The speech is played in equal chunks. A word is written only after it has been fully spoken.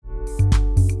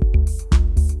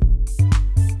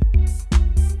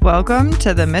welcome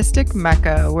to the Mystic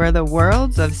Mecca, where the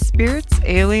worlds of spirits,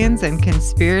 aliens, and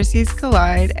conspiracies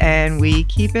collide, and we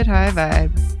keep it high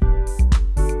vibe.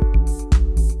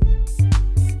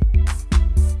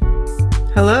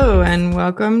 Hello, and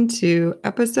welcome to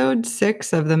episode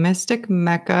 6 of the Mystic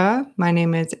Mecca. My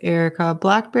name is Erica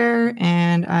Blackbear,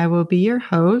 and I will be your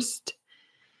host.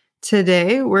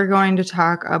 Today, we're going to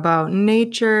talk about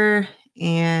nature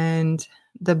and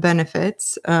the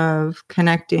benefits of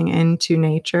connecting into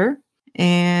nature.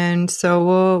 And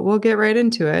so we'll get right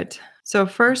into it. So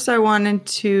first, I wanted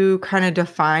to kind of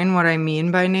define what I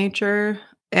mean by nature.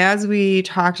 As we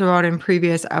talked about in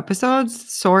previous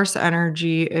episodes, source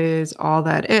energy is all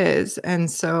that is. And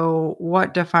so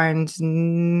what defines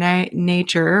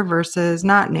nature versus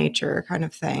not nature kind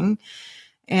of thing.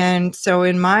 And so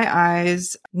in my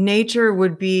eyes, nature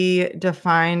would be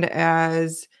defined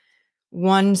as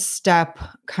one step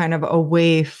kind of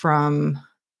away from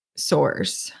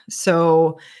source.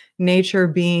 So nature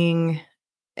being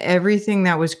everything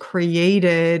that was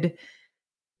created,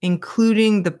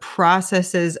 including the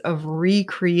processes of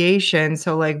recreation.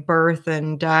 So like birth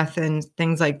and death and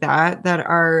things like that, that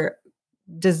are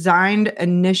designed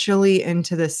initially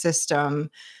into the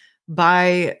system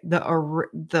by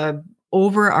the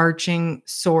overarching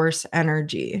source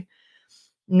energy.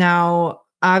 Now,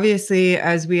 obviously,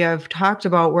 as we have talked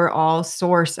about, we're all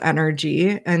source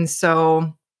energy. And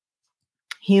so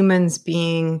humans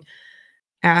being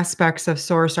aspects of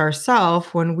source ourselves,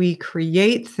 when we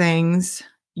create things,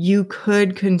 you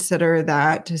could consider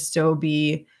that to still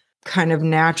be kind of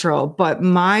natural. But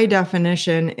my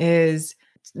definition is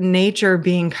nature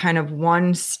being kind of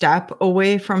one step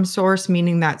away from source,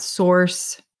 meaning that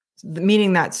source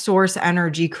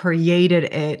energy created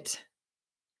it,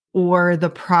 or the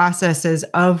processes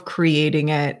of creating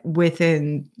it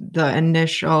within the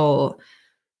initial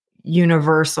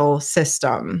universal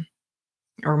system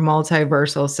or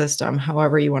multiversal system,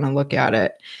 however you want to look at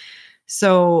it.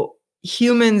 So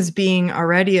humans being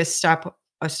already a step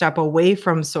away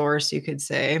from source, you could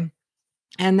say.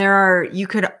 And you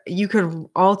could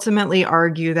ultimately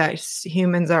argue that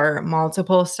humans are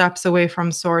multiple steps away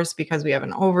from source because we have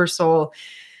an oversoul,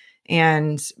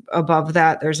 and above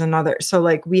that there's another. So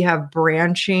like we have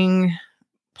branching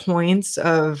points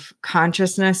of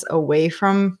consciousness away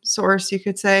from source, you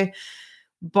could say,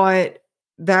 but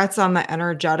that's on the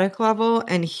energetic level.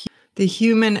 And the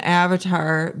human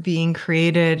avatar being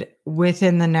created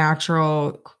within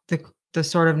the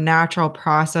sort of natural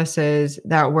processes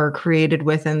that were created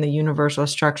within the universal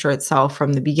structure itself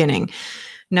from the beginning.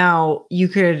 Now, you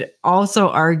could also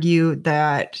argue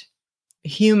that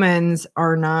humans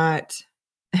are not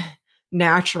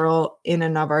natural in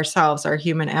and of ourselves, our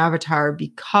human avatar,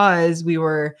 because we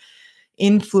were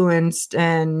influenced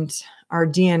and our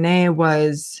DNA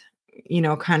was,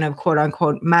 kind of quote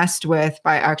unquote messed with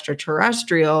by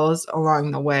extraterrestrials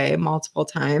along the way multiple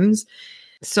times.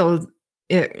 So,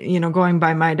 going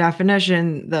by my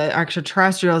definition, the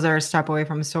extraterrestrials are a step away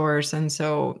from source. And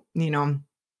so,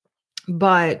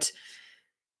 but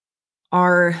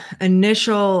our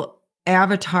initial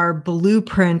avatar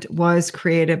blueprint was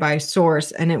created by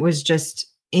source, and it was just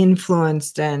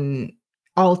influenced and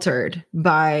altered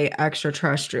by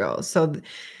extraterrestrials. So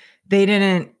they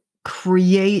didn't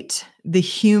create the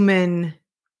human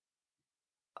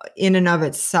in and of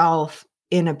itself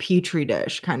in a petri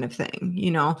dish kind of thing,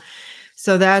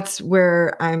 So that's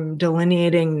where I'm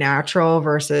delineating natural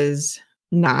versus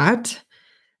not.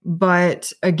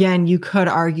 But again, you could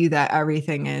argue that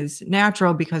everything is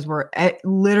natural because we're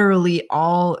literally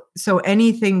so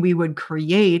anything we would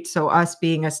create, so us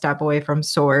being a step away from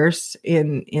source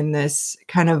in this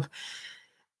kind of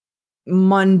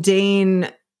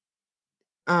mundane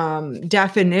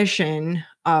definition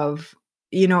of,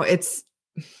 it's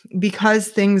because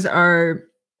things are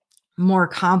more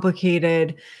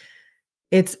complicated.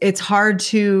 It's hard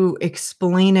to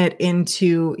explain it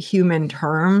into human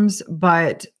terms,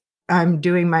 but I'm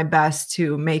doing my best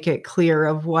to make it clear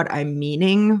of what I'm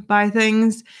meaning by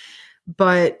things.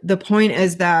 But the point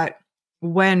is that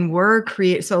when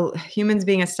so humans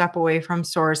being a step away from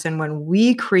source, and when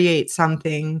we create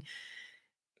something,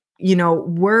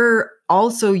 we're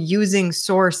also using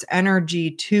source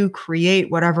energy to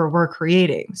create whatever we're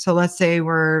creating. So let's say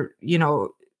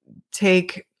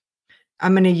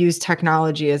I'm going to use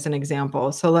technology as an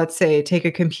example. So let's say take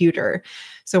a computer.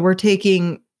 So we're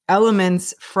taking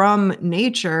elements from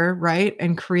nature, right,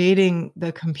 and creating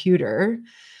the computer.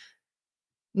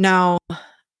 Now,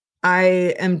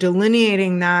 I am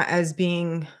delineating that as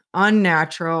being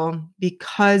unnatural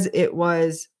because it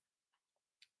was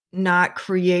not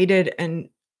created and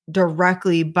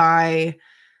directly by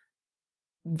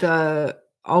the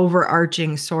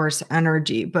overarching source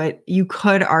energy, but you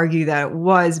could argue that it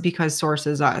was because source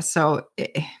is us. So,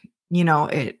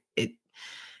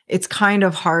 it's kind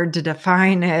of hard to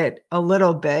define it a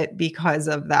little bit because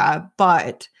of that,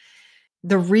 but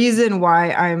the reason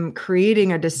why I'm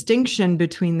creating a distinction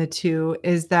between the two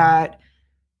is that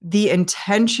the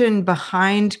intention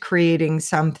behind creating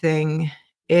something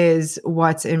is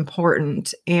what's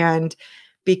important. And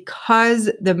because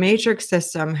the matrix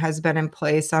system has been in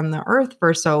place on the earth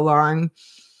for so long,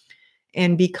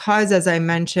 and because, as I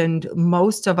mentioned,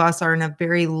 most of us are in a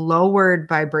very lowered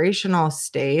vibrational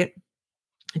state,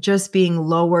 just being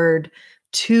lowered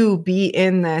to be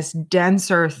in this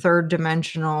denser third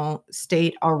dimensional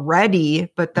state already,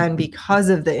 but then because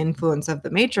of the influence of the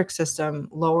matrix system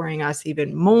lowering us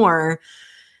even more,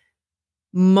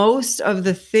 most of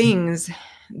the things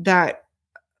that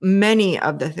many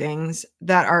of the things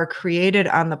that are created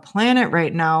on the planet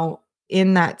right now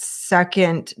in that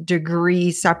second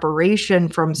degree separation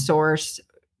from source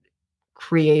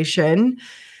creation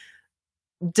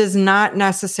does not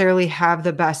necessarily have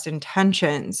the best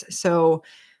intentions. So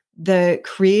the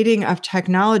creating of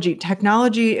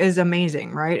technology is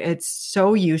amazing, right? It's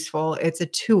so useful. It's a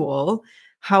tool.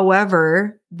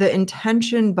 However, the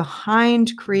intention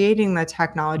behind creating the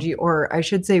technology, or I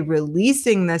should say,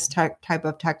 releasing this type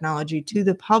of technology to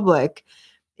the public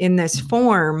in this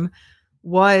form,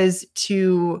 was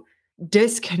to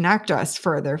disconnect us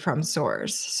further from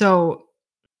source.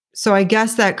 So I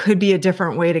guess that could be a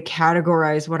different way to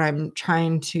categorize what I'm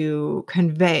trying to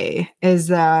convey, is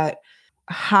that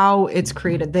how it's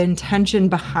created, the intention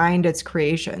behind its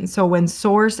creation. So when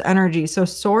source energy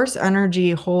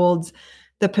holds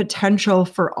the potential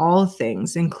for all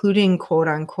things, including quote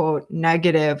unquote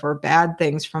negative or bad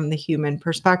things from the human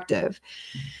perspective.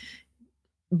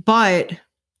 But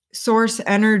source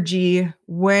energy,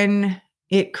 when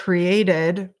it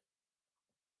created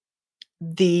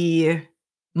the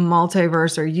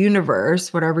multiverse or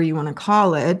universe, whatever you want to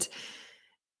call it,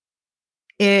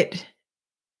 it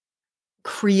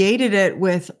created it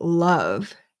with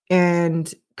love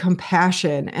and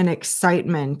compassion and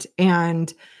excitement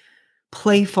and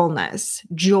playfulness,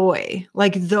 joy.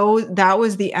 Like that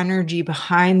was the energy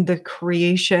behind the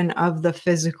creation of the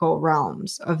physical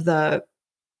realms, of the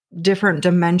different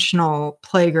dimensional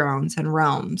playgrounds and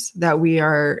realms that we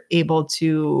are able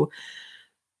to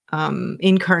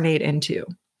incarnate into.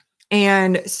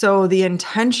 And so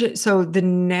the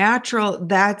natural,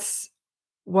 that's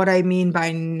what I mean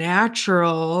by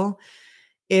natural,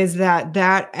 is that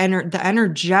the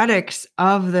energetics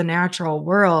of the natural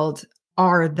world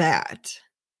are that.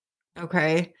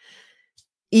 Okay.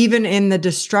 Even in the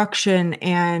destruction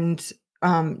and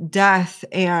death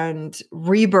and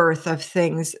rebirth of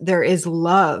things, there is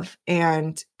love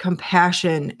and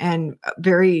compassion and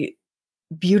very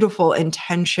beautiful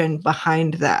intention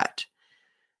behind that.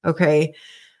 Okay.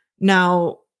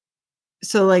 Now,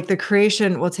 so like the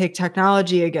creation, we'll take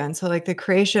technology again. So like the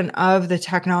creation of the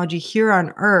technology here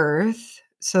on Earth.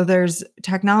 So there's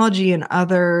technology in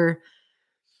other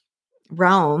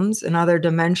realms and other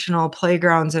dimensional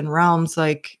playgrounds and realms,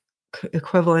 like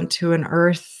equivalent to an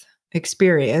Earth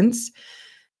experience,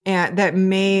 and that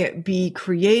may be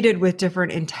created with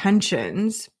different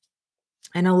intentions.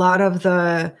 And a lot of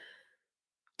the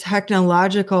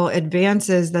technological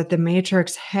advances that the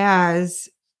Matrix has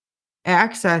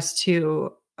access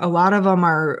to, a lot of them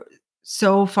are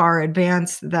so far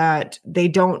advanced that they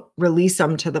don't release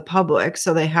them to the public.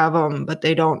 So they have them, but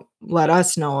they don't let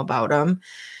us know about them.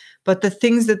 But the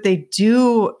things that they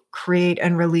do create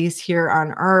and release here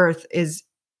on Earth is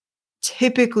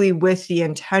typically with the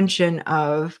intention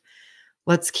of,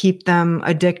 let's keep them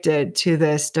addicted to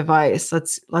this device.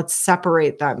 Let's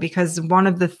separate them, because one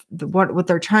of what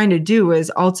they're trying to do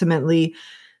is ultimately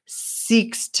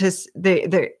seeks to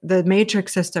the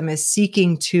matrix system is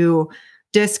seeking to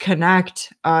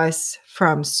disconnect us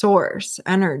from source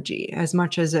energy as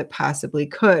much as it possibly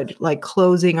could, like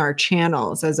closing our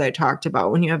channels. As I talked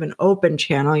about, when you have an open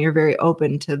channel, you're very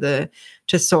open to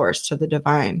source, to the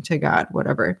divine, to God,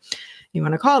 whatever you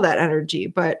want to call that energy.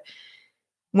 But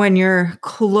when you're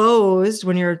closed,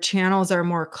 when your channels are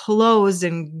more closed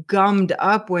and gummed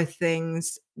up with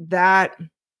things, that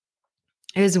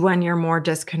is when you're more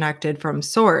disconnected from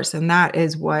source. And that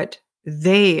is what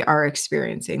they are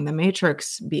experiencing, the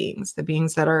matrix beings, the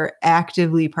beings that are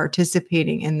actively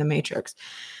participating in the matrix.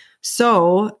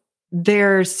 So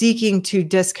they're seeking to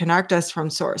disconnect us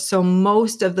from source. So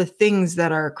most of the things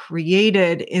that are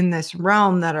created in this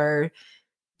realm that are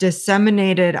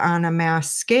disseminated on a mass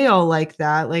scale like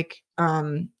that, like,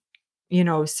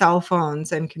 cell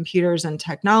phones and computers and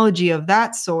technology of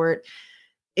that sort,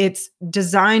 it's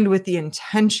designed with the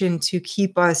intention to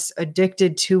keep us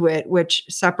addicted to it, which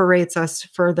separates us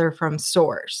further from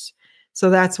source. So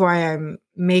that's why I'm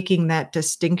making that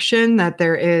distinction that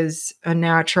there is a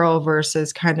natural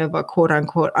versus kind of a quote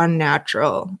unquote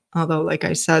unnatural. Although, like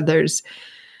I said, there's,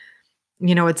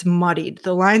 it's muddied.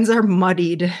 The lines are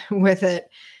muddied with it.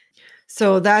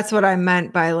 So that's what I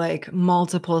meant by like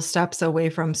multiple steps away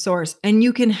from source. And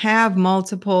you can have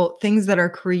multiple things that are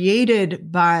created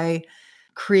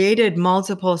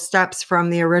multiple steps from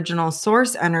the original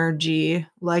source energy,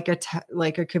 like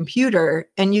like a computer,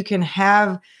 and you can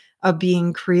have a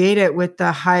being created with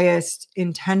the highest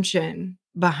intention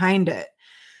behind it.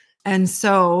 And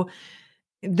so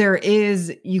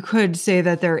you could say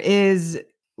that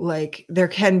there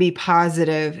can be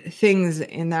positive things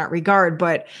in that regard,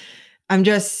 but I'm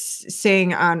just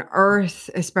saying on Earth,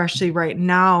 especially right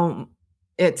now,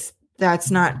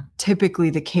 that's not typically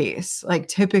the case. Like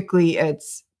typically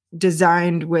it's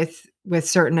designed with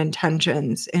certain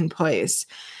intentions in place.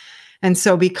 And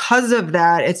so because of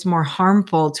that, it's more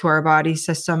harmful to our body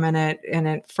system, and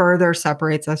it further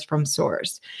separates us from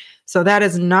source. So that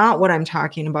is not what I'm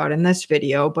talking about in this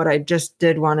video, but I just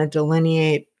did want to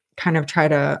delineate, kind of try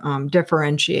to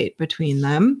differentiate between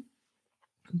them.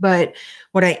 But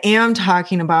what I am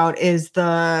talking about is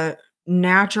the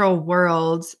natural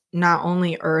worlds, not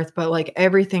only Earth, but like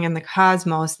everything in the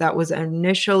cosmos that was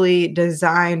initially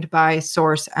designed by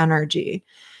source energy.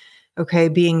 Okay,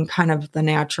 being kind of the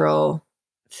natural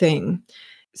thing.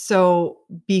 So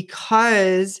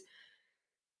because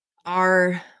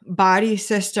our body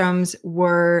systems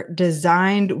were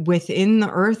designed within the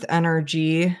Earth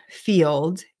energy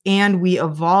field and we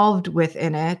evolved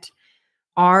within it,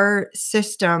 our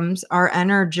systems, our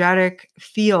energetic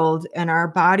field, and our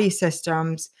body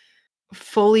systems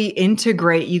fully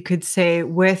integrate, you could say,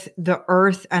 with the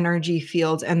Earth energy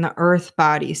field and the Earth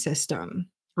body system.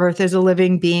 Earth is a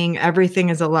living being, everything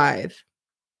is alive.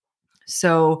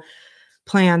 So,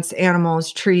 plants,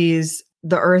 animals, trees,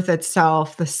 the Earth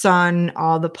itself, the sun,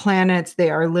 all the planets, they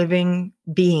are living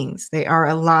beings. They are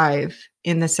alive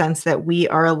in the sense that we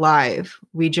are alive.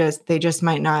 They just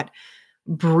might not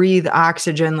breathe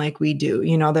oxygen like we do.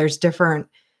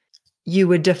 You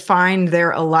would define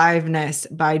their aliveness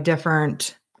by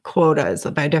different quotas,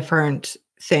 by different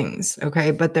things.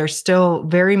 Okay. But they're still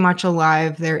very much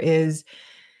alive. There is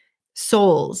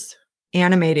souls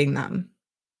animating them.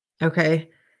 Okay.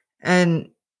 And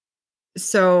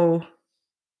so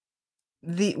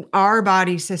our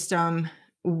body system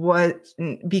was,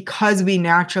 because we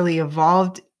naturally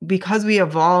evolved, because we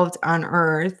evolved on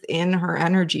Earth in her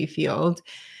energy field,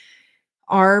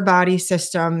 our body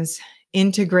systems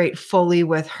integrate fully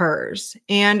with hers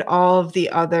and all of the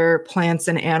other plants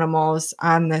and animals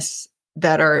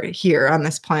that are here on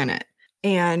this planet.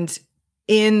 And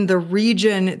in the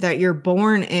region that you're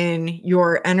born in,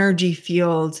 your energy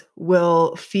field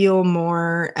will feel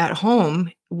more at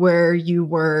home where you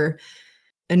were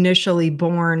initially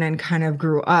born and kind of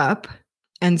grew up.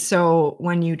 And so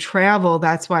when you travel,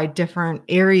 that's why different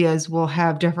areas will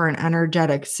have different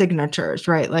energetic signatures,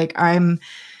 right? Like I'm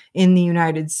in the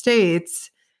United States,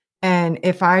 and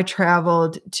if I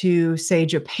traveled to, say,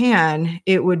 Japan,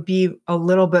 it would be a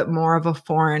little bit more of a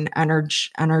foreign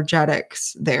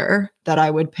energetics there that I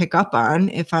would pick up on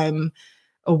if I'm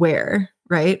aware,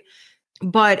 right?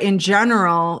 But in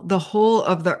general, the whole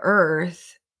of the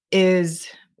earth is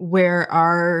where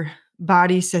our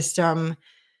body system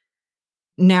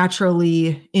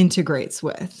naturally integrates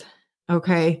with.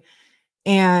 Okay.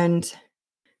 And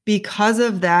because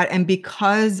of that, and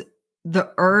because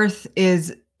the earth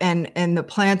is and the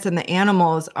plants and the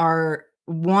animals are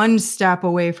one step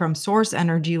away from source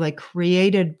energy, like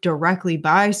created directly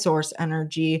by source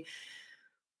energy,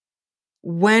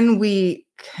 when we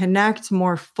connect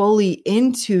more fully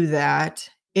into that,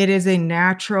 it is a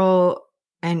natural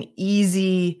and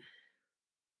easy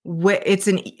way.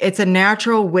 It's a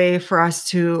natural way for us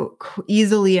to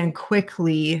easily and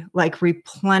quickly like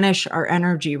replenish our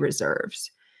energy reserves.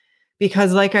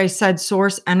 Because like I said,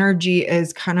 source energy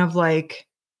is kind of like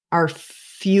our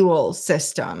fuel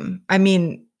system. I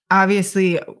mean,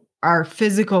 obviously our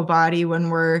physical body, when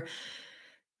we're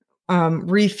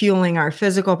refueling our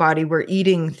physical body, we're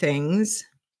eating things.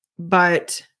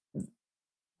 But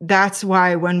that's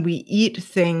why when we eat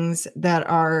things that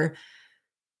are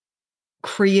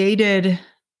created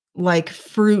like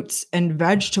fruits and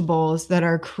vegetables that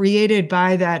are created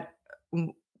by that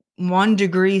 1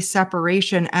 degree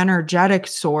separation energetic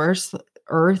source,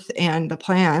 earth and the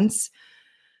plants,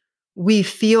 we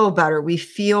feel better. We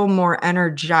feel more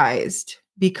energized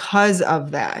because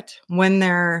of that. When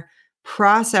they're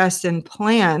processed in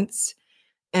plants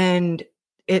and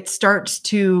it starts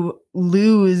to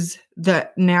lose the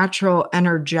natural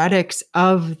energetics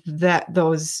of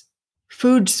those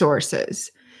food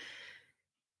sources.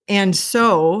 And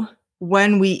so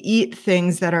when we eat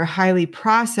things that are highly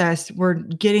processed, we're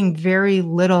getting very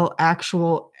little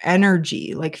actual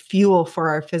energy, like fuel for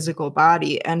our physical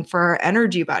body and for our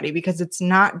energy body, because it's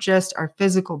not just our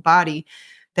physical body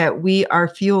that we are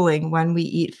fueling when we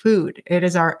eat food. It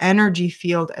is our energy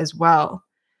field as well.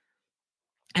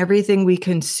 Everything we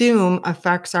consume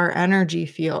affects our energy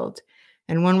field.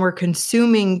 And when we're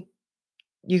consuming,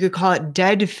 you could call it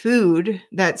dead food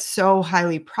that's so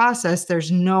highly processed,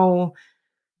 there's no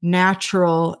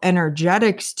natural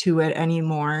energetics to it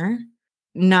anymore.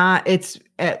 Not, it's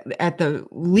at the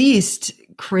least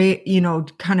create,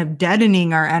 kind of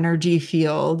deadening our energy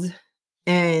field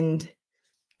and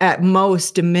at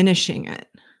most diminishing it,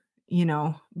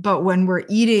 But when we're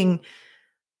eating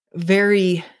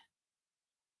very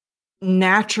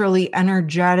naturally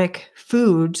energetic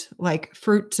foods like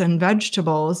fruits and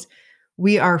vegetables,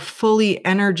 we are fully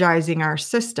energizing our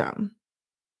system.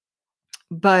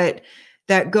 But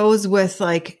that goes with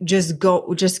like just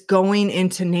going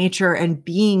into nature and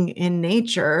being in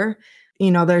nature.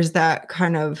 There's that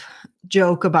kind of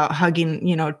joke about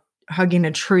hugging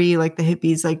a tree, like the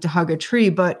hippies like to hug a tree,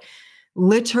 but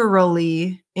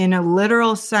literally, in a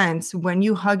literal sense, when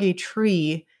you hug a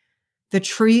tree, the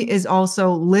tree is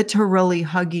also literally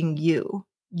hugging you.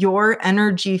 Your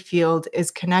energy field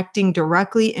is connecting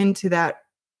directly into that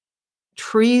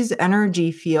tree's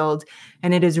energy field,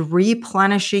 and it is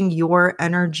replenishing your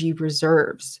energy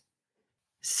reserves.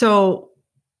 So,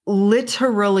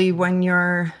 literally, when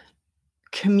you're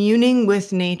communing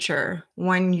with nature,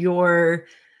 when you're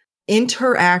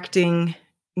interacting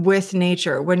with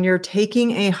nature, when you're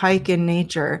taking a hike in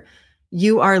nature,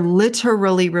 you are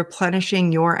literally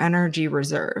replenishing your energy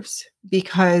reserves,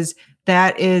 because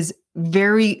that is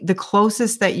the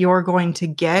closest that you're going to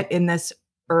get in this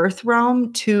earth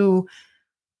realm to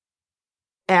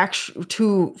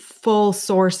full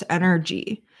source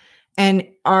energy. And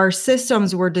our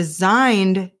systems were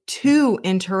designed to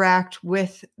interface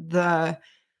with the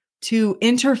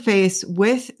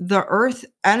earth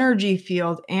energy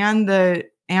field and the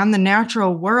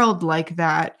natural world like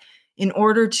that, in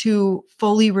order to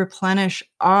fully replenish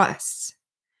us.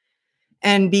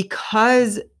 And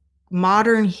because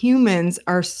modern humans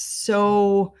are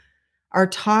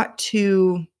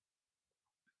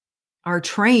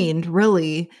trained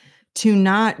really to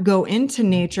not go into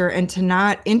nature and to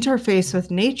not interface with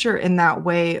nature in that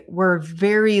way, we're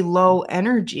very low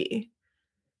energy.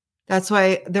 That's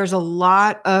why there's a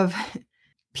lot of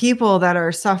people that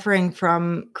are suffering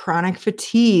from chronic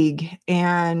fatigue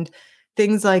and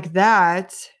things like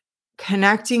that.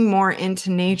 Connecting more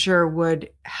into nature would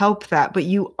help that. But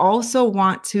you also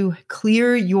want to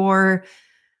clear your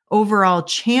overall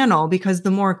channel, because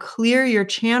the more clear your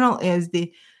channel is,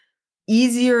 the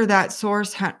easier that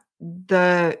source,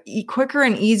 quicker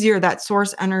and easier that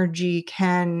source energy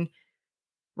can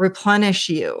replenish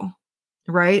you,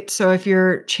 right? So if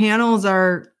your channels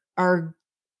are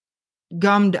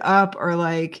gummed up or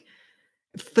like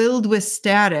filled with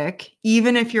static,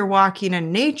 even if you're walking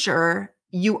in nature,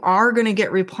 you are going to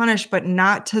get replenished, but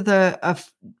not to the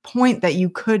point that you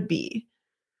could be.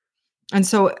 And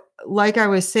so, like I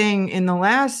was saying in the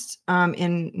last,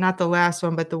 in not the last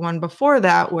one, but the one before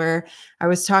that, where I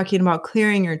was talking about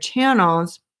clearing your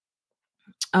channels,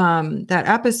 that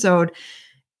episode,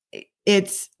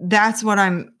 that's what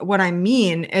I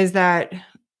mean is that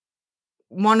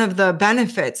one of the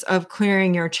benefits of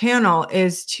clearing your channel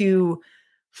is to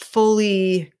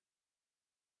fully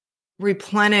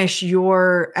replenish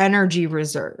your energy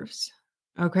reserves.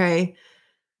 Okay.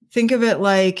 Think of it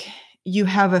like you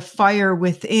have a fire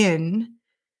within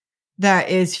that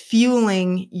is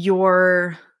fueling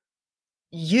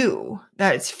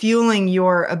that's fueling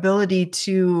your ability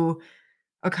to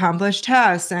accomplish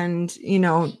tasks and,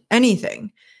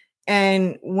 anything.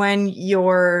 And when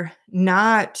you're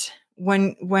not,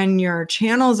 when your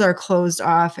channels are closed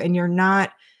off and you're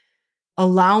not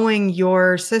allowing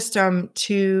your system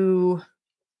to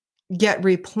get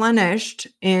replenished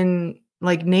in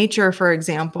like nature, for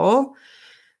example,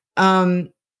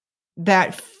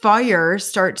 that fire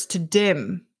starts to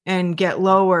dim and get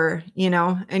lower,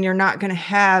 and you're not going to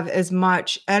have as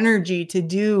much energy to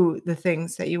do the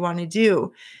things that you want to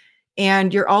do.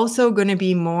 And you're also going to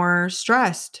be more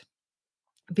stressed,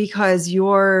 because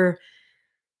your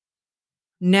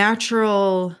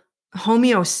natural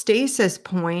homeostasis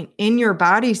point in your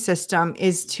body system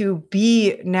is to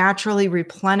be naturally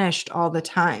replenished all the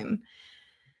time.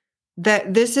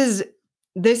 That this is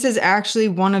this is actually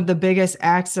one of the biggest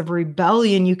acts of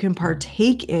rebellion you can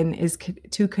partake in is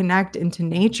to connect into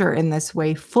nature in this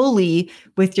way fully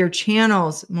with your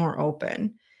channels more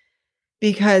open,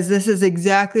 because this is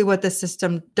exactly what the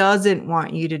system doesn't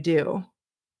want you to do.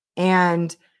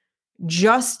 And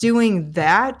just doing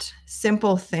that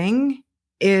simple thing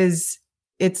is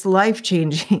it's life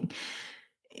changing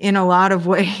in a lot of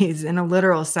ways, in a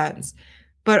literal sense.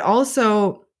 But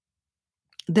also,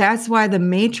 that's why the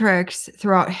Matrix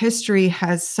throughout history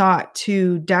has sought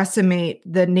to decimate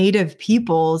the native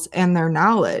peoples and their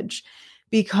knowledge,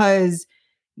 because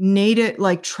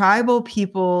like tribal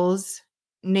peoples,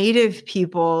 native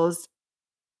peoples,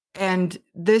 and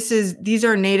these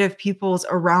are native peoples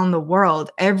around the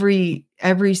world. Every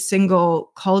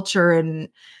single culture and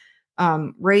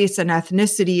race and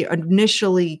ethnicity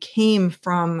initially came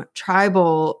from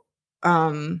tribal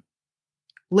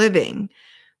living.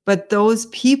 But those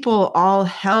people all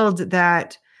held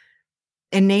that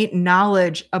innate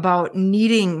knowledge about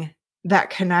needing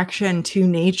that connection to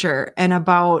nature, and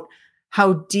about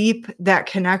how deep that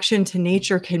connection to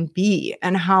nature can be,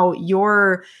 and how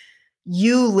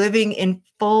you living in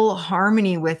full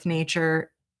harmony with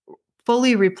nature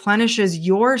fully replenishes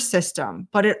your system,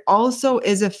 but it also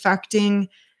is affecting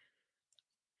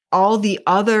all the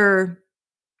other,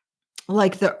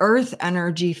 like the earth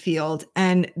energy field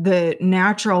and the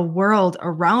natural world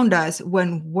around us.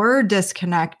 When we're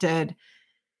disconnected,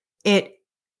 it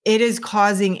it is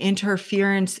causing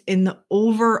interference in the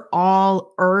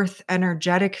overall earth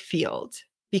energetic field,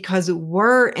 because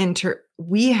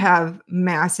we have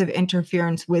massive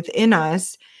interference within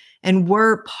us, and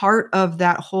we're part of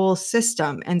that whole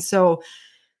system. And so,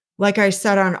 like I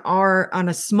said, on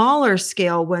a smaller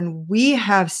scale, when we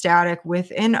have static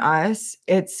within us,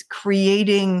 it's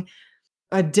creating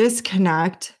a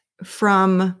disconnect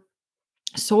from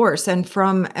source and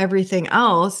from everything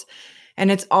else.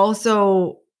 And it's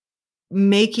also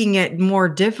making it more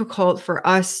difficult for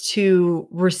us to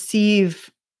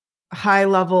receive high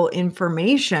level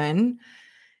information.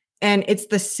 And it's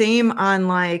the same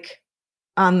on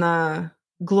the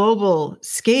global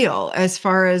scale, as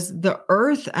far as the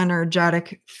earth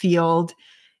energetic field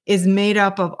is made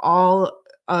up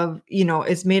of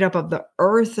is made up of the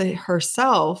earth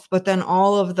herself, but then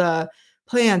all of the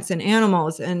plants and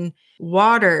animals and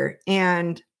water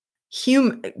and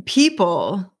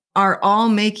people are all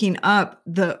making up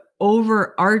the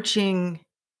overarching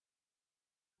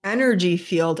energy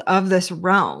field of this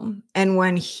realm. And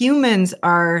when humans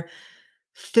are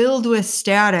filled with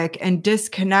static and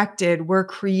disconnected, we're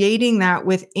creating that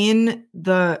within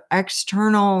the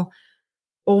external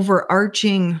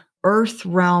overarching earth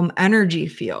realm energy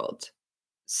field.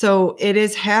 So it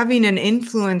is having an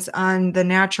influence on the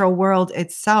natural world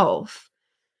itself,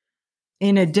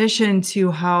 in addition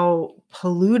to how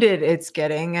polluted it's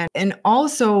getting. And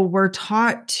also, we're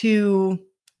taught to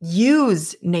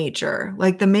use nature.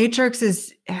 Like the Matrix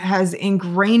has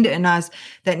ingrained in us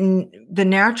that the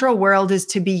natural world is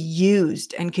to be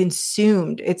used and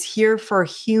consumed. It's here for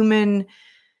human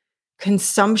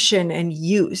consumption and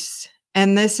use.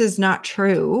 And this is not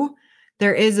true.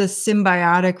 There is a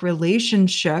symbiotic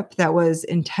relationship that was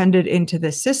intended into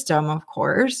the system, of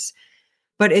course,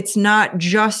 but it's not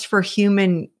just for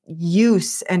human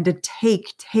use and to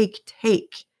take.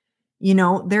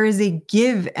 There is a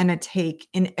give and a take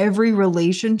in every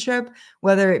relationship,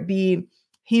 whether it be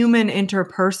human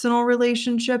interpersonal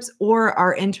relationships or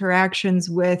our interactions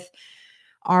with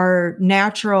our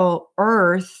natural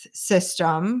earth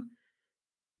system.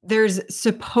 There's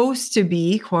supposed to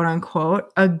be, quote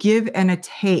unquote, a give and a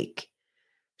take.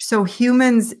 So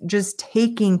humans just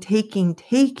taking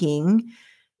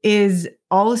is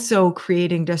also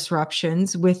creating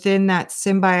disruptions within that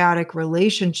symbiotic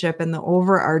relationship and the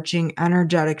overarching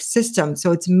energetic system.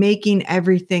 So it's making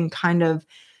everything kind of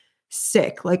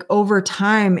sick. Like over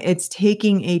time, it's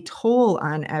taking a toll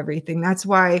on everything. That's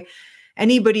why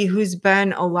anybody who's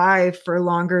been alive for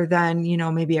longer than,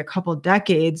 maybe a couple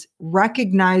decades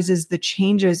recognizes the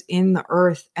changes in the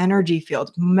earth energy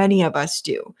field. Many of us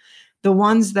do. The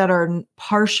ones that are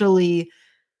partially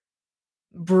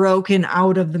broken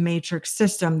out of the matrix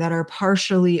system, that are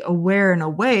partially aware and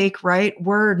awake, right?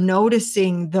 We're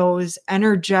noticing those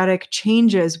energetic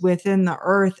changes within the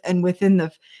earth and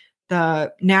within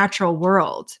the natural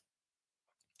world.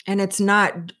 And it's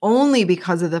not only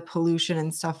because of the pollution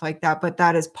and stuff like that, but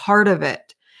that is part of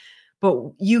it. But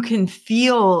you can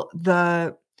feel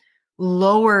the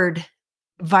lowered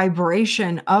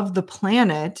vibration of the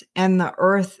planet and the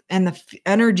earth and the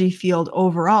energy field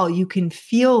overall. You can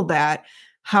feel that,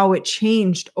 how it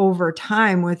changed over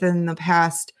time within the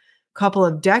past couple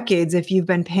of decades if you've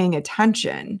been paying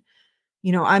attention.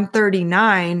 I'm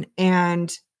 39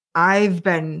 and I've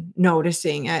been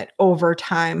noticing it over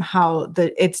time how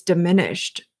it's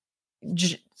diminished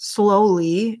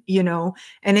slowly,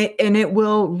 and it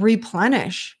will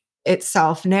replenish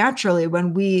itself naturally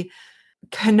when we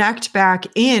connect back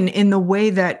in the way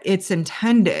that it's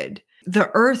intended. The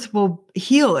earth will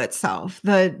heal itself.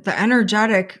 The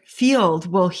energetic field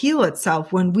will heal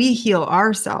itself when we heal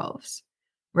ourselves,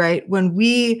 right? When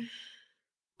we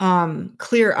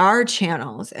clear our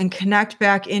channels and connect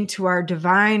back into our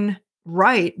divine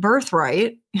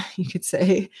birthright, you could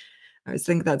say. I always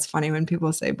think that's funny when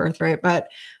people say birthright, but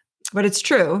it's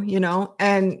true,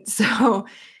 And so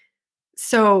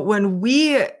when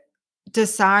we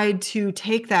decide to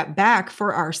take that back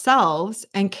for ourselves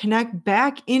and connect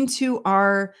back into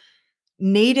our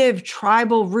native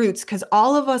tribal roots, because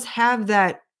all of us have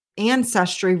that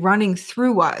ancestry running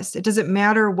through us. It doesn't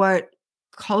matter what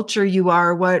culture you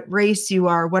are, what race you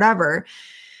are, whatever,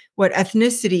 what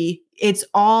ethnicity, it's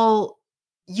all,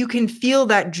 you can feel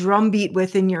that drumbeat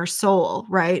within your soul,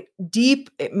 right? Deep,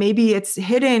 maybe it's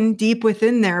hidden deep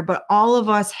within there, but all of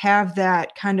us have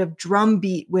that kind of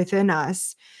drumbeat within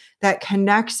us that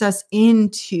connects us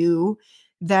into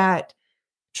that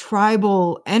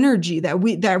tribal energy,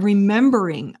 that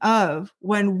remembering of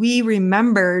when we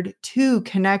remembered to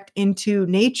connect into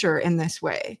nature in this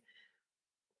way.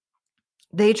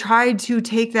 They tried to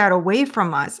take that away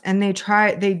from us, and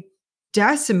they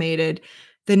decimated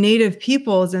the native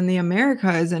peoples in the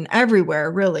Americas and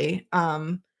everywhere, really,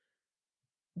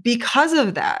 because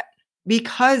of that,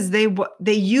 because they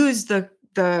used the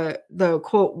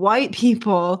quote white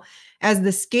people as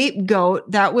the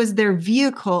scapegoat. That was their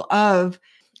vehicle. Of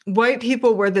white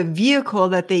people were the vehicle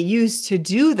that they used to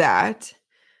do that,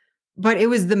 but it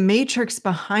was the matrix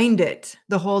behind it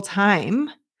the whole time.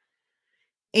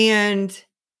 And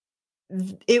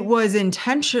it was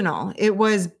intentional. It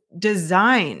was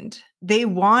designed. They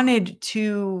wanted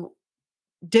to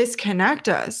disconnect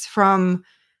us from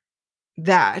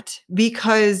that,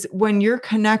 because when you're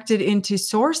connected into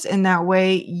source in that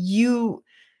way,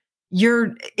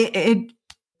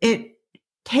 it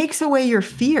takes away your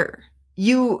fear.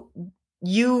 Your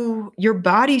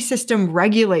body system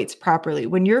regulates properly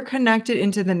when you're connected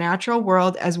into the natural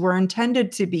world, as we're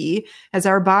intended to be, as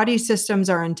our body systems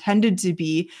are intended to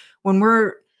be. When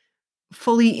we're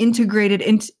fully integrated,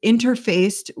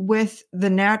 interfaced with the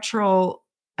natural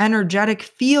energetic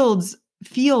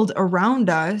field around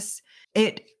us,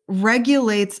 it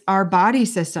regulates our body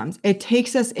systems. It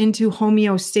takes us into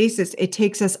homeostasis. It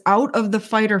takes us out of the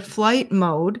fight or flight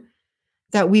mode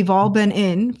that we've all been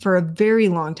in for a very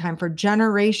long time, for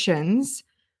generations.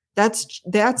 That's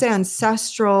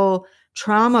ancestral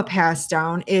trauma passed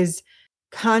down, is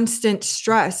constant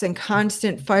stress and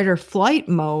constant fight or flight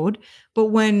mode. But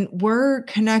when we're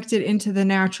connected into the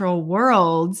natural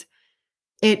world,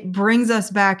 it brings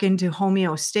us back into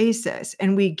homeostasis,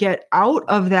 and we get out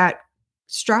of that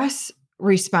stress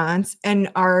response,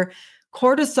 and our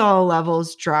cortisol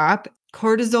levels drop.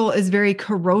 Cortisol is very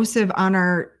corrosive on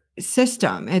our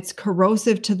system. It's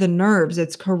corrosive to the nerves.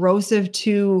 It's corrosive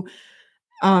to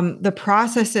the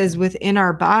processes within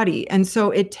our body. And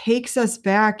so it takes us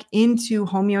back into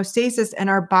homeostasis, and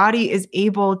our body is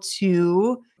able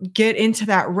to get into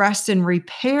that rest and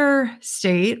repair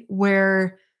state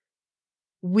where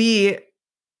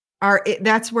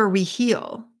that's where we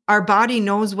heal. Our body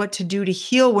knows what to do to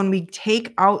heal when we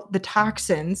take out the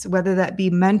toxins, whether that be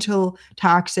mental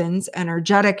toxins,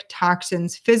 energetic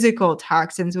toxins, physical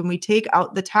toxins. When we take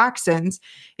out the toxins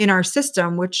in our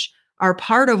system, which are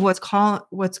part of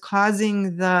what's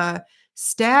causing the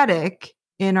static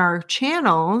in our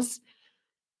channels,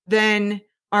 then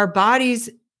our bodies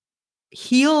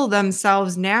heal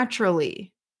themselves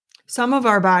naturally. Some of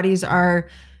our bodies are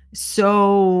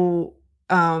so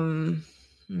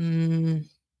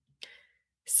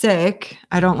sick.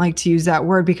 I don't like to use that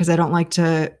word because I don't like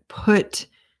to put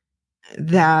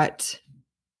that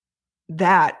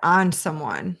on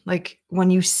someone. Like when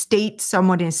you state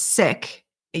someone is sick,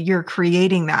 you're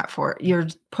creating that you're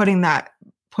putting that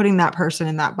person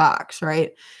in that box,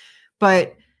 right?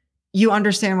 But you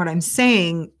understand what I'm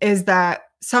saying is that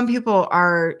some people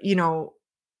are,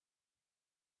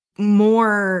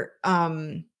 more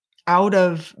out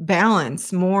of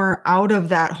balance, more out of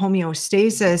that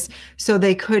homeostasis. So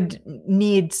they could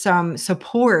need some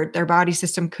support. Their body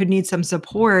system could need some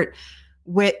support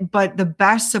but the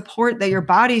best support that your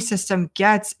body system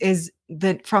gets is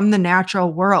from the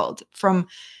natural world, from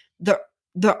the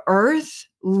earth,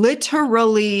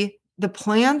 literally the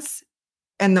plants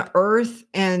and the earth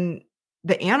and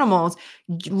the animals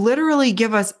literally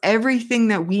give us everything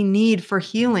that we need for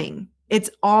healing. It's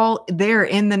all there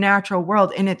in the natural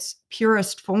world in its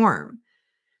purest form.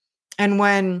 And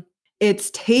when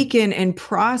it's taken and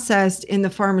processed in the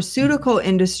pharmaceutical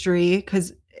industry,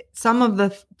 because some of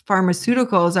the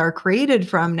pharmaceuticals are created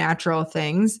from natural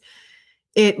things,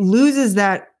 it loses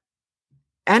that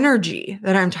energy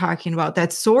that I'm talking about,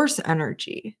 that source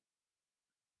energy.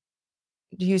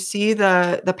 Do you see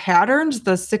the patterns,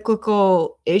 the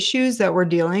cyclical issues that we're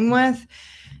dealing with?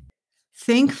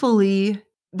 Thankfully,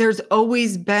 there's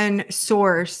always been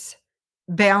source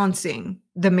balancing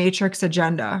the matrix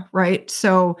agenda, right?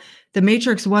 So the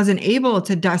matrix wasn't able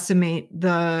to decimate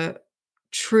the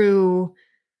true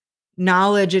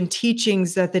knowledge and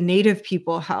teachings that the native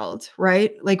people held,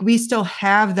 right? Like we still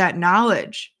have that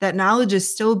knowledge. That knowledge is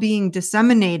still being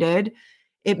disseminated.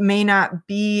 It may not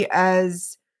be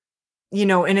as,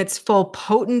 in its full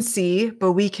potency,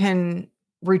 but we can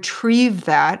retrieve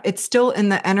that. It's still in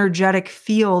the energetic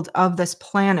field of this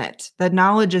planet. The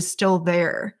knowledge is still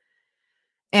there.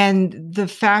 And the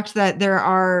fact that there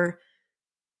are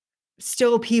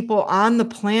still people on the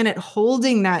planet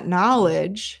holding that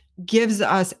knowledge gives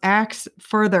us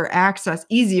further access,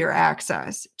 easier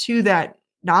access to that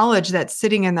knowledge that's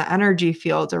sitting in the energy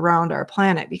field around our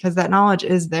planet, because that knowledge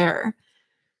is there.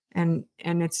 And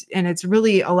it's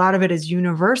really, a lot of it is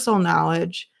universal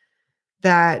knowledge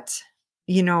that,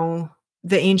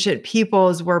 the ancient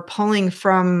peoples were pulling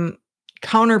from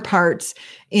counterparts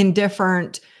in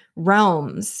different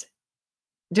realms,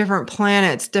 different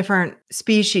planets, different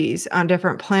species on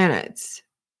different planets.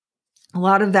 A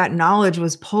lot of that knowledge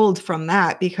was pulled from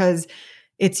that because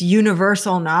it's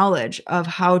universal knowledge of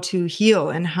how to heal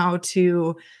and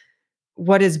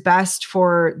what is best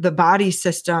for the body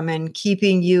system and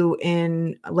keeping you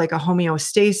in like a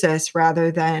homeostasis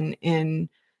rather than in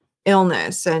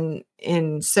illness and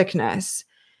in sickness.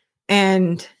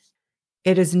 And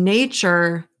it is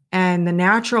nature and the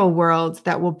natural world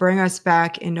that will bring us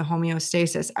back into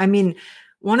homeostasis. I mean,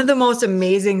 one of the most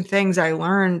amazing things I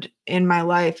learned in my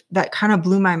life that kind of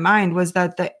blew my mind was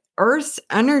that the Earth's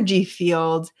energy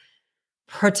field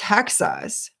protects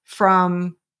us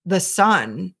from the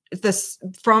sun,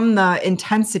 from the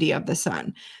intensity of the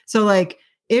sun. So like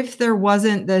if there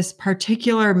wasn't this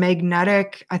particular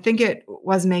magnetic, I think it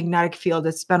was magnetic field,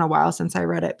 it's been a while since I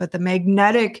read it, but the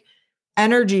magnetic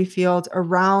energy field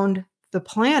around the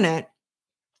planet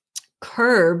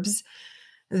curbs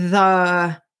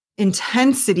the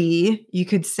intensity, you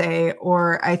could say,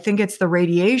 or I think it's the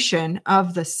radiation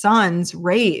of the sun's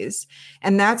rays.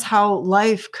 And that's how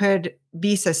life could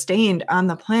be sustained on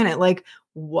the planet. Like,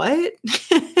 what?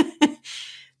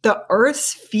 The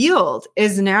Earth's field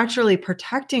is naturally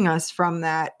protecting us from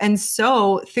that. And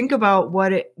so think about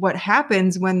what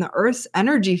happens when the Earth's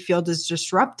energy field is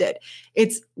disrupted.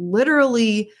 It's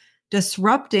literally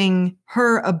disrupting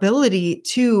her ability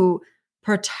to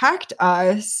protect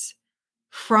us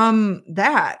from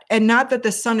that. And not that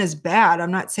the sun is bad. I'm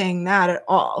not saying that at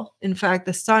all. In fact,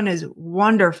 the sun is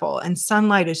wonderful and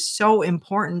sunlight is so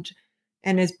important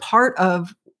and is part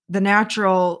of the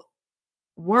natural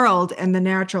world and the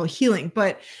natural healing.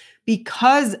 But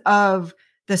because of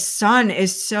the sun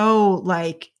is so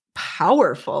like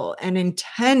powerful and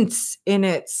intense in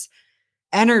its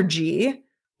energy,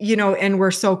 and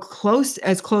we're so close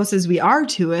as we are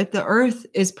to it, the earth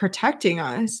is protecting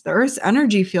us. The earth's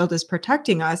energy field is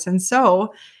protecting us. And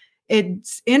so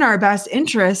it's in our best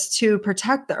interest to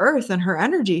protect the earth and her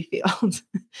energy field.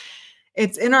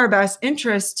 It's in our best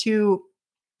interest to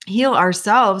heal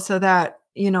ourselves so that,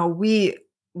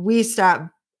 we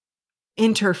stop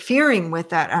interfering with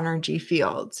that energy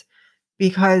field,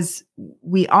 because the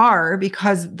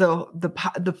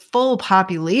full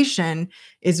population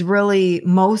is really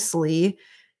mostly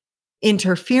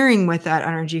interfering with that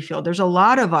energy field. There's a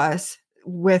lot of us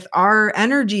with our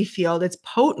energy field. It's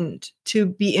potent to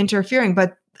be interfering,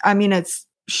 but I mean, it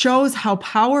shows how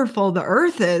powerful the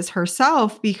earth is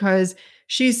herself, because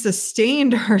she's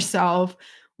sustained herself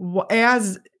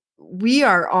as we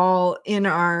are all in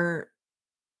our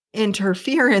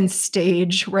interference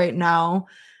stage right now.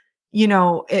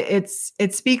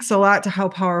 It speaks a lot to how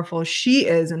powerful she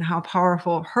is and how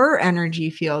powerful her energy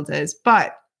field is,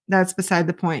 but that's beside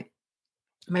the point.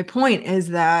 My point is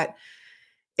that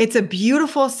it's a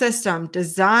beautiful system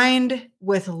designed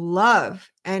with love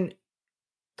and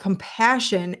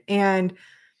compassion and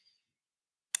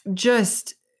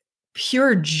just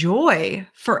pure joy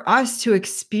for us to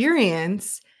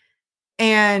experience.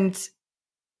 And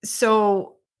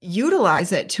so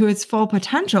utilize it to its full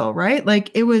potential, right?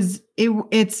 Like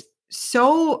it's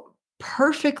so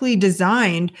perfectly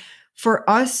designed for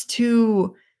us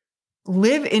to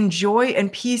live in joy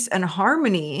and peace and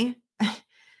harmony,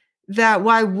 that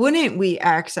why wouldn't we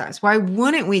access? Why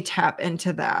wouldn't we tap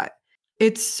into that?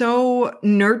 It's so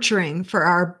nurturing for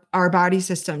our body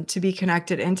system to be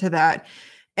connected into that.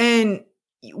 And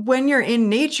when you're in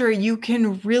nature, you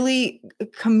can really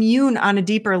commune on a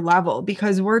deeper level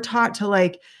because we're taught to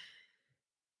like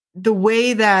the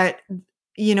way that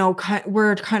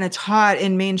we're kind of taught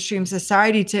in mainstream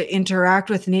society to interact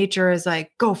with nature is like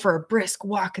go for a brisk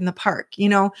walk in the park,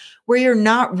 where you're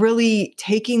not really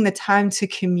taking the time to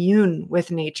commune with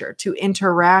nature, to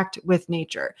interact with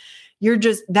nature.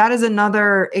 That is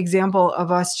another example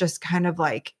of us just kind of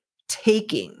like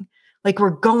taking, like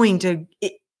we're going to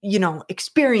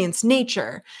experience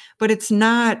nature, but it's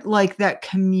not like that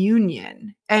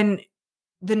communion. And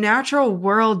the natural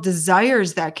world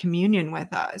desires that communion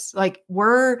with us. Like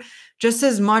we're just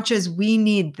as much as we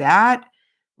need that,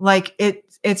 like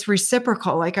it's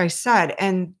reciprocal, like I said.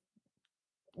 And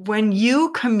when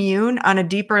you commune on a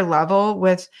deeper level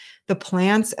with the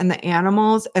plants and the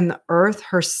animals and the earth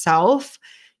herself,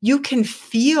 you can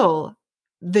feel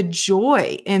the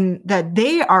joy in that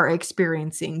they are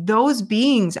experiencing. Those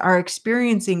beings are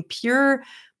experiencing pure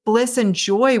bliss and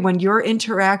joy when you're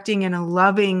interacting in a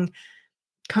loving,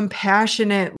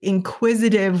 compassionate,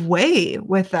 inquisitive way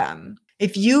with them.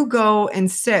 If you go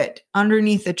and sit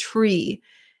underneath a tree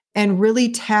and really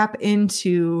tap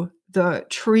into the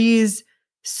tree's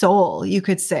soul, you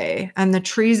could say, and the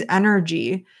tree's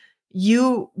energy,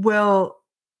 you will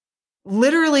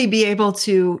literally be able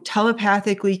to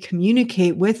telepathically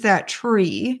communicate with that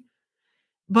tree.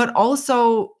 But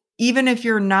also, even if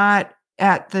you're not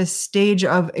at the stage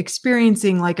of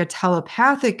experiencing like a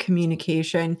telepathic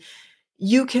communication,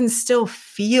 you can still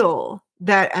feel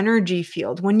that energy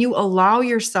field when you allow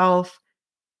yourself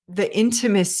the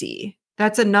intimacy.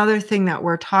 That's another thing that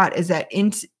we're taught is that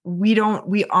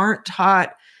we aren't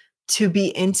taught to be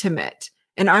intimate.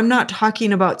 And I'm not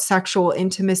talking about sexual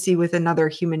intimacy with another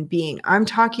human being. I'm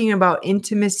talking about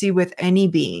intimacy with any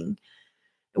being,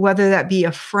 whether that be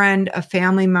a friend, a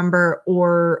family member,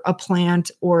 or a plant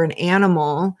or an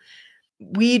animal.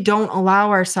 We don't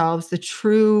allow ourselves the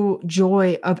true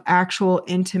joy of actual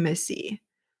intimacy,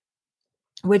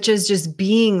 which is just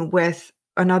being with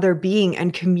another being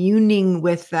and communing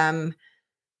with them,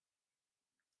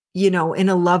 in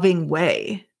a loving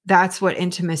way. That's what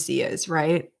intimacy is,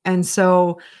 right? And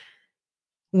so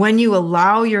when you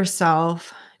allow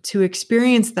yourself to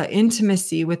experience the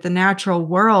intimacy with the natural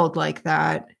world like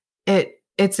that,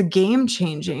 it's a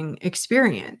game-changing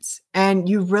experience. And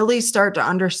you really start to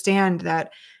understand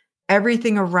that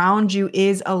everything around you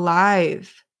is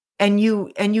alive, and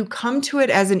you come to it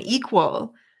as an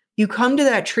equal. You come to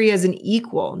that tree as an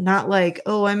equal, not like,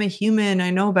 oh, I'm a human, I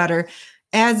know better.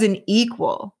 As an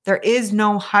equal. There is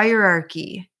no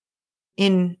hierarchy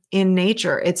in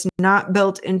nature. It's not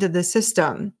built into the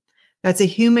system. That's a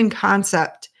human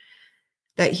concept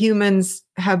that humans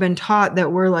have been taught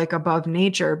that we're like above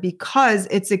nature because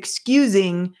it's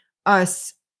excusing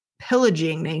us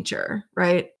pillaging nature,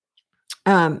 right?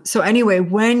 So anyway,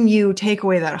 when you take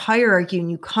away that hierarchy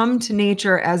and you come to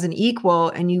nature as an equal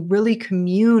and you really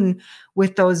commune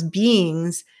with those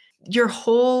beings, your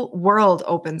whole world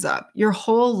opens up, your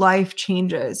whole life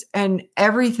changes, and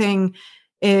everything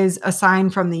is a sign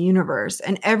from the universe.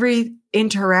 And every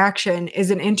interaction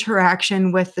is an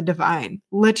interaction with the divine,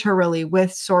 literally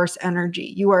with source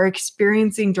energy. You are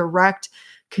experiencing direct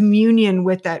communion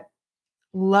with that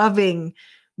loving,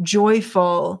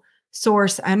 joyful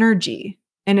source energy.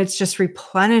 And it's just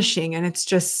replenishing. And it's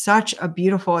just such a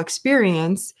beautiful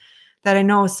experience that I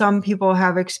know some people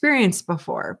have experienced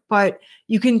before. But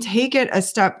you can take it a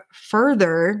step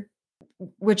further,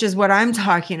 which is what I'm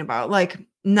talking about, like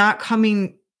not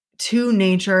coming to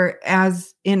nature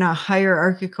as in a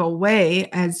hierarchical way,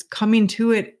 as coming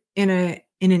to it in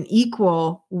an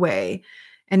equal way,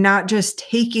 and not just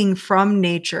taking from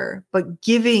nature, but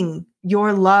giving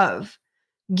your love,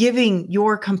 giving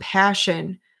your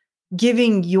compassion,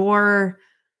 giving your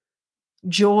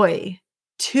joy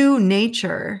to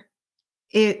nature.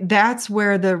 That's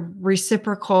where the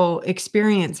reciprocal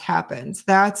experience happens.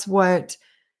 That's what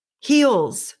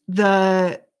heals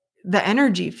the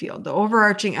energy field, the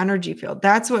overarching energy field.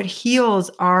 That's what heals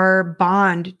our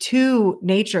bond to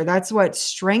nature. That's what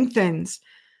strengthens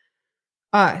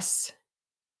us.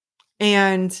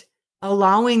 And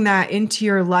allowing that into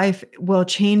your life will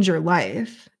change your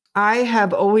life. I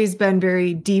have always been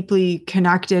very deeply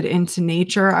connected into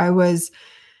nature. I was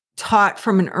taught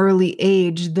from an early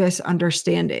age this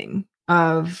understanding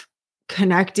of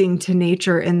connecting to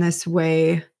nature in this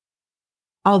way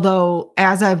Although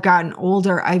as I've gotten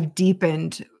older, I've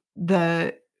deepened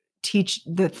the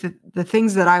the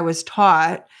things that I was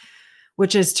taught,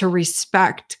 which is to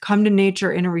respect, come to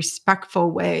nature in a respectful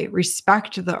way,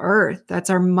 respect the earth. That's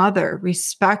our mother.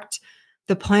 Respect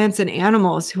the plants and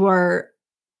animals who are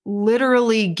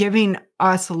literally giving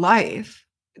us life.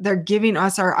 They're giving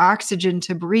us our oxygen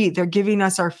to breathe. They're giving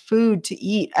us our food to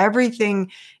eat.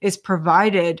 Everything is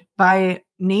provided by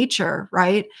nature,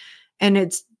 right? And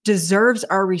it deserves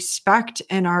our respect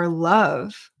and our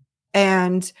love.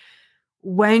 And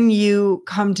when you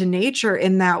come to nature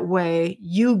in that way,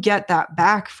 you get that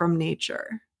back from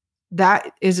nature.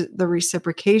 That is the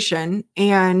reciprocation.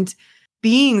 And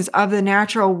beings of the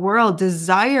natural world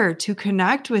desire to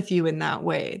connect with you in that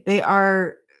way. They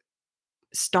are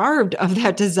starved of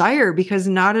that desire because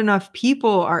not enough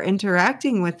people are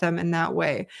interacting with them in that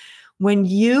way. When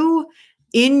you,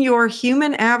 in your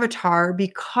human avatar,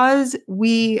 because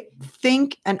we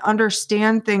think and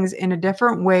understand things in a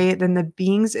different way than the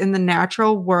beings in the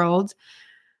natural world,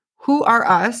 who are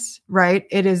us, right?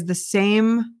 It is the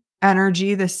same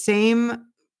energy, the same,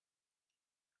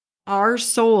 our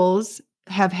souls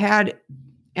have had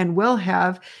and will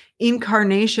have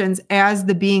incarnations as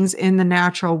the beings in the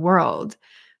natural world.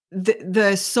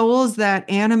 The souls that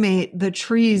animate the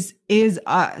trees is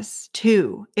us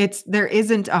too. There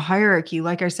isn't a hierarchy.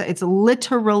 Like I said, it's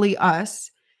literally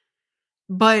us.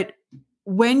 But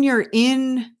when you're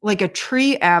in like a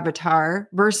tree avatar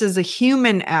versus a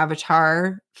human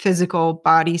avatar, physical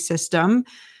body system,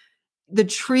 the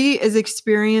tree is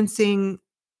experiencing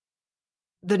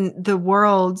the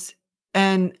world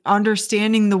and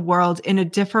understanding the world in a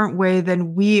different way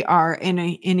than we are in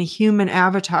a human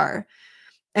avatar.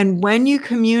 And when you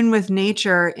commune with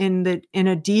nature in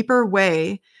a deeper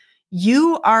way,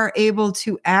 you are able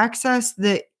to access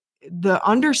the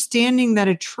understanding that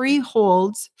a tree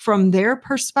holds from their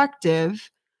perspective,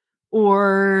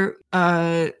 or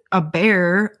a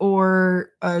bear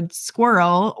or a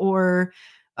squirrel or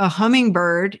a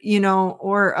hummingbird,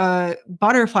 or a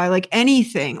butterfly, like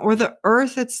anything, or the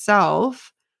earth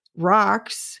itself,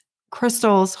 rocks,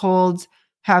 crystals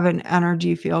have an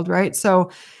energy field, right?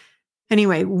 So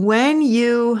anyway, when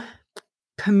you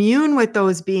commune with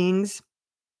those beings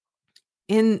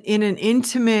in an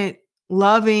intimate,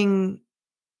 loving,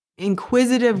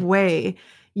 inquisitive way,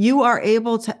 you are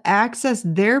able to access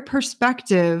their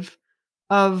perspective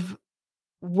of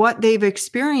what they've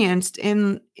experienced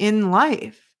in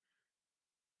life.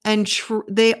 And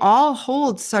they all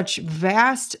hold such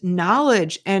vast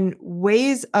knowledge and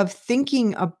ways of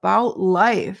thinking about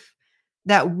life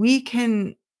that we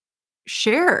can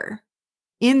share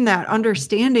in that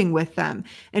understanding with them,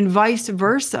 and vice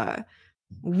versa.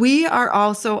 We are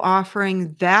also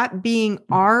offering that being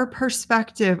our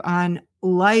perspective on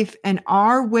life and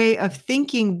our way of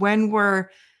thinking when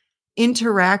we're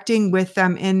interacting with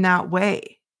them in that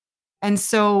way. And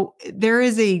so there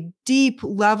is a deep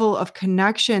level of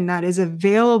connection that is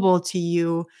available to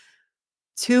you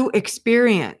to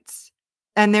experience.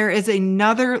 And there is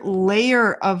another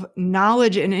layer of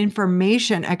knowledge and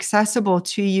information accessible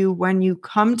to you when you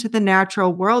come to the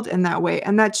natural world in that way.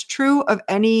 And that's true of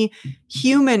any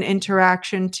human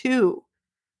interaction too,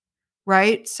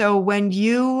 right? So when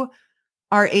you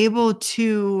are able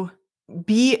to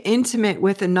be intimate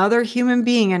with another human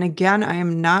being, and again, I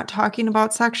am not talking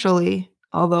about sexually,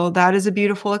 although that is a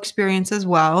beautiful experience as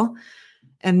well.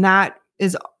 And that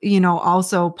is,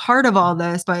 also part of all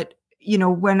this. But,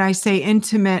 when I say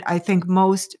intimate, I think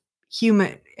most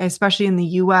human, especially in the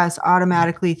US,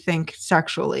 automatically think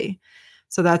sexually.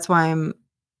 So that's why I'm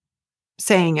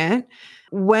saying it.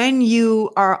 When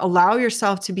you allow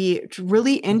yourself to be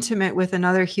really intimate with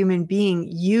another human being,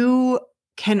 you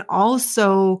can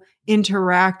also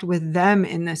interact with them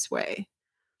in this way,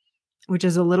 which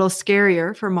is a little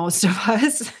scarier for most of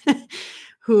us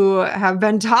who have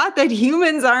been taught that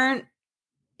humans are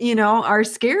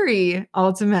scary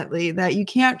ultimately, that you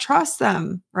can't trust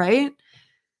them, right?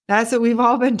 That's what we've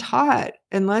all been taught.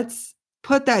 And let's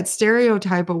put that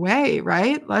stereotype away,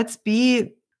 right? Let's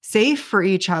be safe for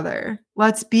each other.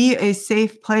 Let's be a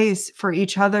safe place for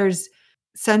each other's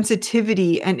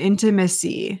sensitivity and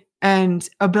intimacy and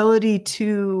ability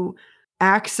to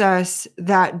access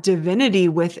that divinity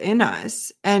within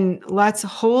us. And let's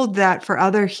hold that for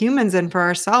other humans and for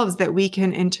ourselves, that we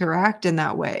can interact in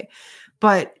that way.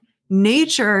 But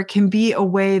nature can be a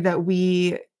way that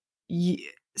we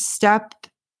step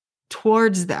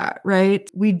towards that, right?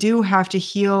 We do have to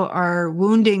heal our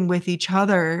wounding with each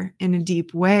other in a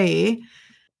deep way.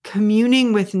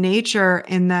 Communing with nature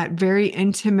in that very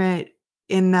intimate,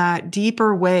 in that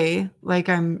deeper way, like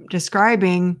I'm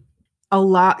describing,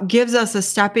 gives us a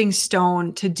stepping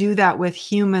stone to do that with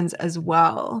humans as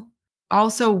well.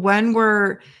 Also, when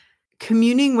we're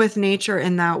communing with nature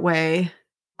in that way,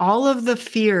 all of the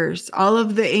fears, all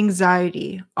of the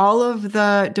anxiety, all of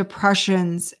the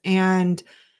depressions and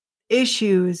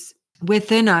issues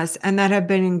within us and that have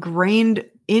been ingrained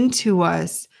into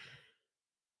us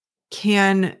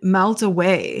can melt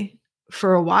away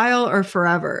for a while or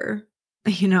forever.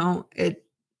 It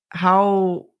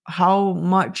how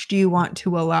much do you want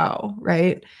to allow,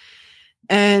 right?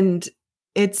 And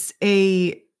it's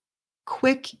a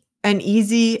quick and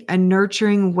easy and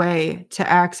nurturing way to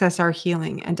access our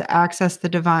healing and to access the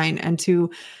divine and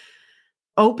to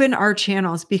open our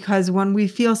channels, because when we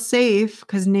feel safe,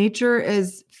 because nature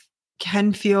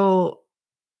can feel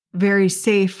very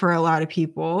safe for a lot of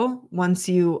people once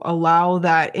you allow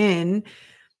that in.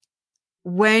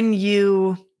 When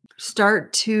you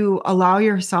start to allow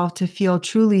yourself to feel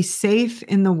truly safe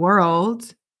in the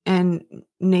world, and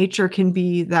nature can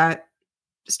be that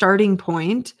starting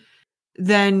point,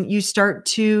 then you start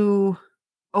to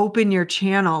open your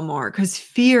channel more, because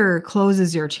fear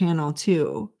closes your channel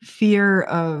too. Fear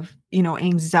of,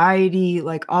 anxiety,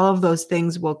 like all of those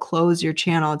things will close your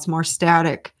channel. It's more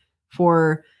static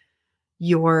for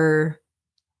your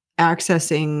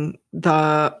accessing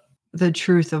the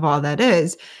truth of all that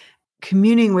is.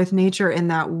 Communing with nature in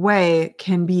that way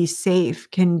can be safe,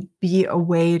 can be a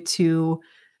way to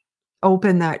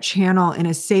open that channel in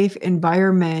a safe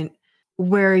environment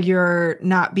where you're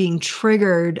not being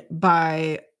triggered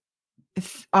by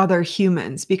other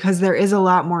humans, because there is a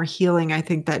lot more healing, I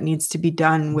think, that needs to be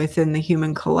done within the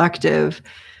human collective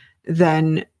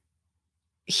than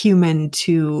human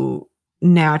to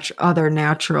other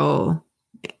natural,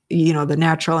 the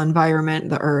natural environment,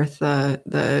 the earth,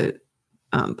 the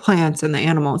plants and the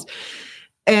animals.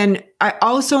 And I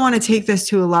also want to take this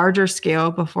to a larger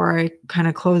scale before I kind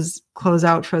of close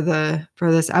out for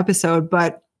this episode.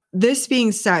 But this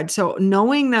being said, so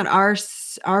knowing that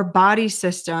our body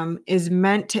system is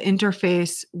meant to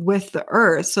interface with the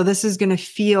earth, so this is going to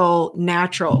feel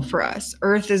natural for us.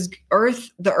 The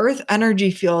earth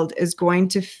energy field is going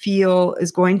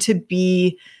to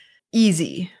be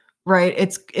easy, right?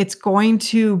 It's going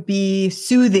to be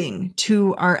soothing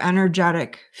to our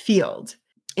energetic field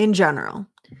in general.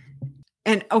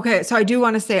 And okay, so I do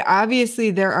want to say,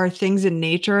 obviously, there are things in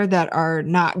nature that are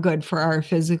not good for our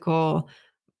physical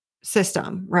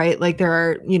system, right? Like there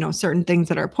are, certain things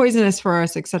that are poisonous for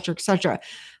us, et cetera, et cetera.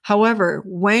 However,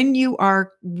 when you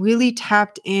are really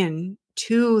tapped in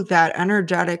to that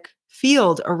energetic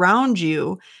field around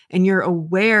you and you're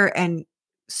aware and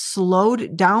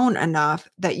slowed down enough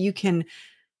that you can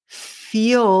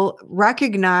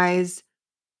recognize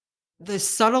the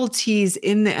subtleties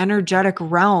in the energetic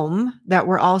realm that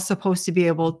we're all supposed to be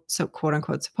able, so quote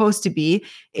unquote, supposed to be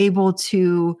able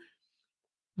to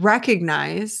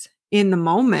recognize in the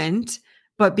moment.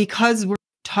 But because we're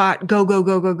taught go, go,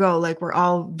 go, go, go, like we're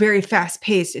all very fast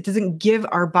paced, it doesn't give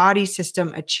our body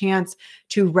system a chance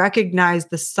to recognize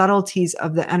the subtleties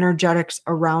of the energetics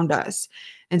around us.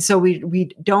 And so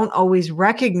we don't always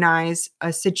recognize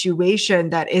a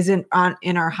situation that isn't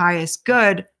in our highest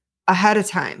good ahead of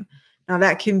time. Now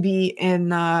that can be in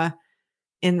the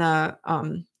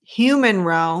human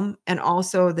realm and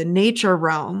also the nature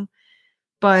realm.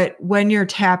 But when you're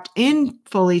tapped in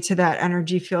fully to that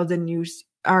energy field and you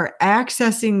are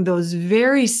accessing those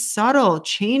very subtle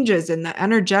changes in the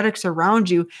energetics around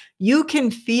you, you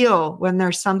can feel when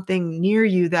there's something near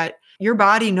you that your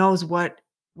body knows what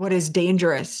is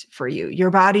dangerous for you.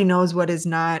 Your body knows what is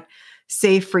not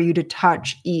safe for you to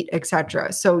touch, eat,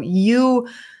 etc. So you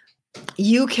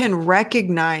can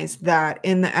recognize that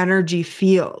in the energy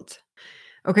field.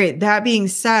 Okay, that being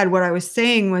said, what I was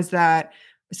saying was that,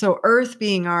 so Earth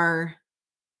being our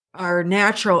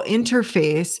natural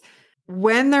interface,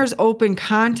 when there's open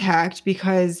contact,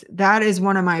 because that is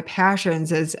one of my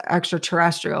passions as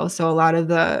extraterrestrial. So a lot of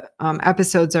the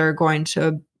episodes are going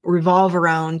to revolve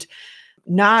around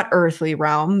not earthly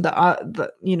realm,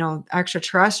 the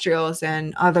extraterrestrials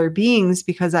and other beings,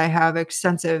 because I have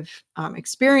extensive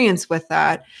experience with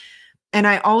that. And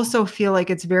I also feel like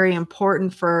it's very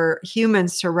important for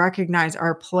humans to recognize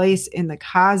our place in the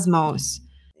cosmos,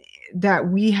 that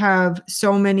we have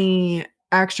so many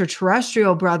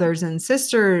extraterrestrial brothers and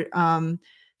sister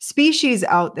species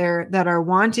out there that are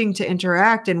wanting to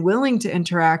interact and willing to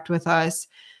interact with us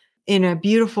in a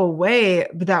beautiful way,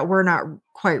 but that we're not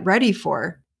quite ready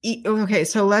for. Okay,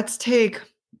 so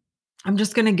I'm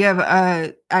just going to give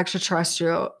a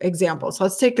extraterrestrial example. So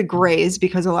let's take the Greys,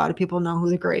 because a lot of people know who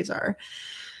the Greys are.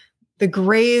 The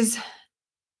Greys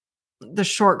the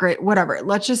short gray, whatever.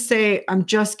 Let's just say I'm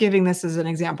just giving this as an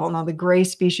example. Now, the gray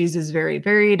species is very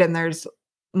varied and there's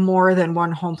more than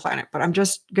one home planet, but I'm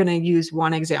just going to use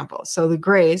one example. So the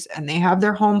grays, and they have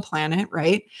their home planet,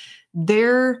 right?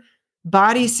 Their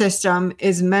body system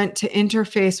is meant to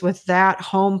interface with that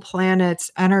home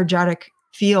planet's energetic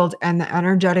field and the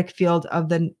energetic field of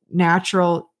the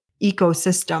natural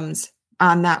ecosystems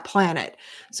on that planet.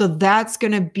 So that's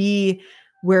going to be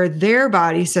where their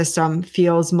body system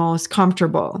feels most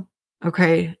comfortable.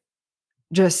 Okay.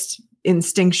 Just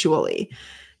instinctually.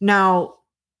 Now,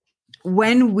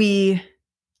 when we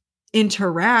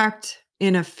interact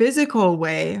in a physical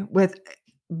way with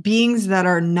beings that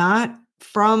are not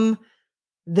from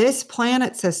this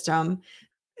planet system,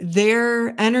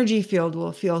 their energy field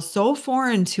will feel so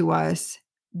foreign to us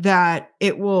that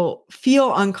it will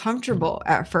feel uncomfortable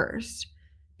at first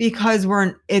because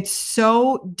it's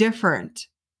so different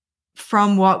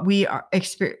from what we are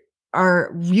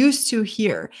used to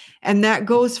here. And that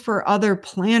goes for other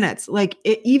planets. Like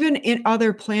even in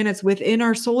other planets within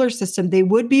our solar system, they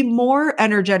would be more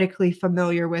energetically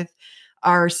familiar with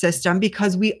our system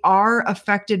because we are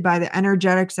affected by the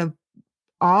energetics of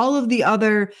all of the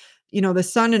other, the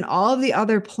sun and all of the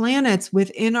other planets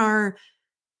within our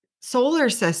solar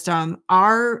system.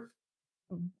 Our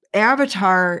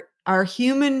avatar, our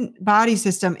human body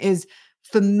system is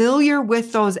familiar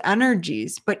with those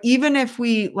energies. But even if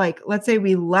we, like, let's say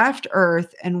we left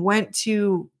Earth and went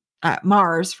to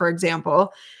Mars, for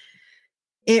example,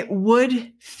 it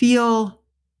would feel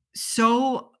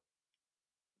so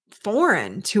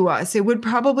foreign to us. It would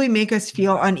probably make us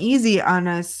feel uneasy on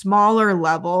a smaller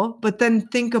level. But then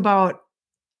think about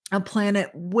a planet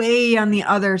way on the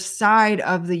other side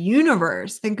of the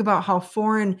universe. Think about how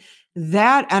foreign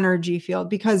that energy field,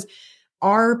 because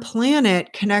our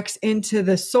planet connects into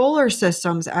the solar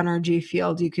system's energy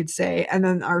field, you could say, and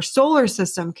then our solar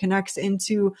system connects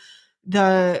into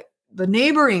the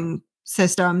neighboring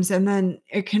systems, and then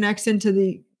it connects into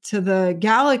the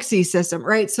galaxy system,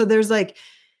 right? So there's like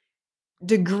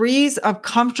degrees of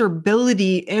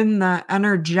comfortability in the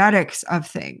energetics of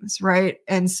things, right?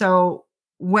 And so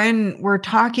when we're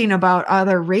talking about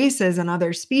other races and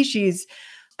other species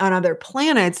on other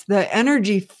planets, the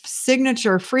energy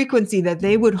signature frequency that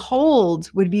they would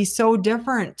hold would be so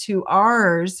different to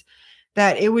ours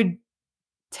that it would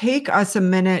take us a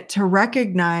minute to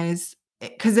recognize,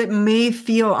 because it may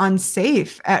feel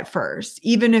unsafe at first,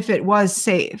 even if it was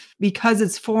safe, because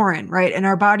it's foreign, right? And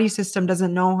our body system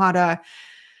doesn't know how to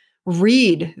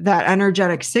read that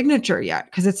energetic signature yet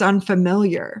because it's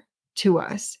unfamiliar to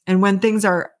us. And when things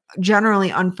are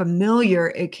generally unfamiliar,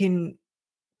 it can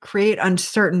create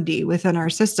uncertainty within our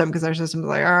system because our system is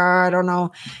like, I don't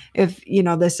know if,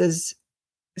 this is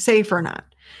safe or not.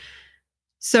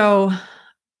 So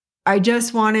I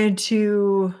just wanted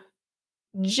to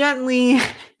gently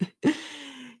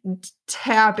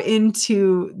tap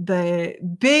into the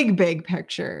big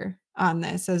picture on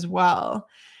this as well.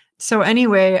 So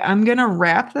anyway, I'm going to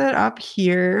wrap that up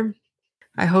here.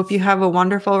 I hope you have a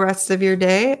wonderful rest of your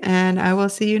day, and I will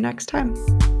see you next time.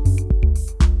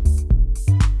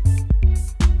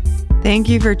 Thank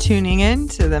you for tuning in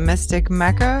to the Mystic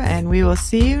Mecca, and we will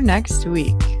see you next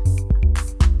week.